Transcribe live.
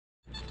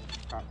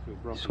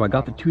So I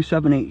got the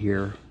 278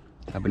 here.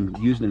 I've been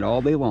using it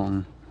all day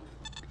long,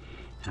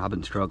 and I've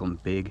been struggling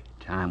big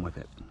time with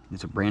it.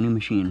 It's a brand new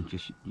machine.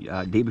 Just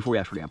day before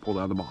yesterday, I pulled it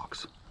out of the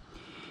box.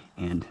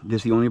 And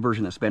this is the only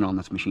version that's been on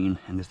this machine,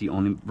 and this is the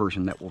only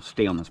version that will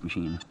stay on this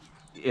machine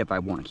if I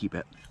want to keep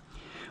it.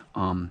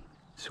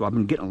 So I've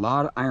been getting a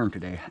lot of iron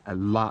today, a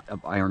lot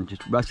of iron,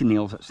 just rusty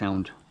nails that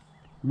sound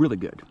really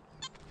good.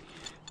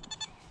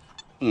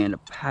 And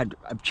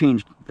I've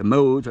changed the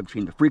modes, I've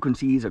changed the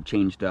frequencies, I've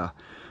changed the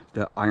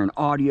iron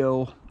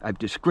audio, I've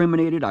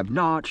discriminated, I've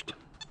notched,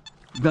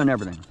 done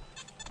everything.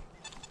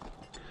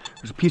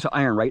 There's a piece of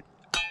iron right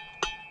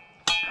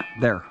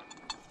there.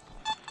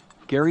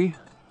 Gary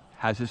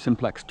has his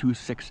Simplex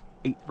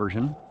 268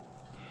 version.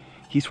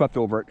 He swept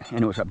over it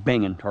and it was a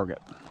banging target.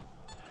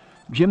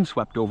 Jim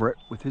swept over it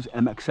with his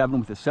MX7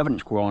 with a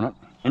 7-inch coil on it,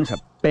 and it's a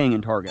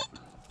banging target.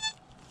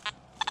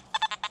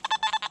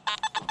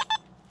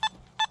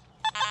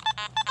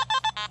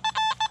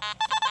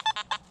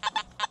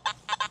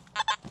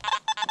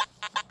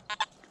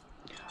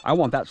 I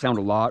want that sound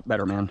a lot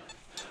better, man.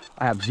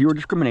 I have zero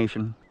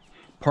discrimination,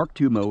 Park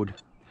 2 mode,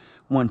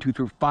 1, 2,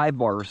 3, 5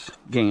 bars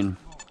gain,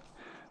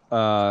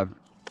 ground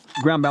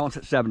balance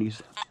at 70s.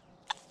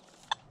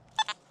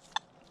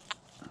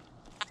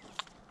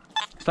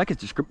 It's like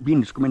it's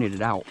being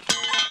discriminated out,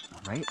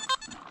 right?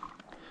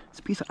 It's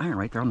a piece of iron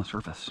right there on the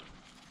surface.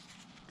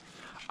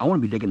 I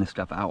want to be digging this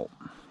stuff out,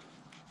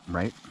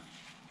 right?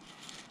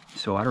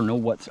 So I don't know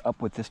what's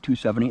up with this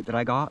 278 that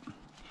I got.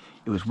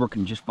 It was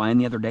working just fine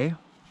the other day.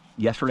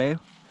 Yesterday,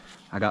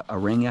 I got a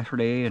ring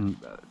yesterday and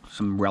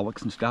some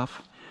relics and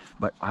stuff.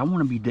 But I want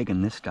to be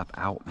digging this stuff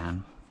out,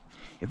 man.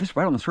 If it's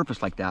right on the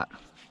surface like that,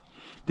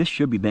 this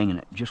should be banging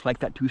it, just like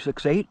that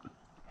 268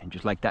 and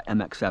just like that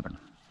MX7.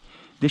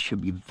 This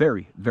should be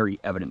very, very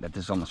evident that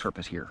this is on the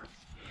surface here.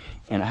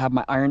 And I have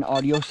my iron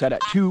audio set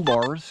at 2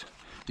 bars,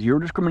 zero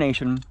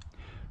discrimination.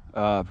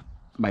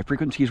 My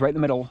frequency is right in the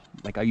middle,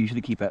 like I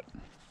usually keep it.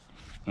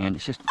 And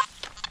it's just,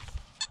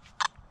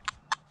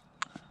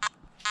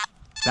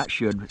 that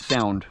should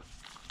sound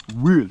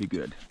really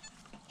good,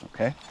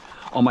 okay?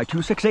 On my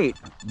 268,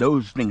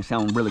 those things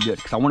sound really good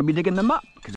because I want to be digging them up.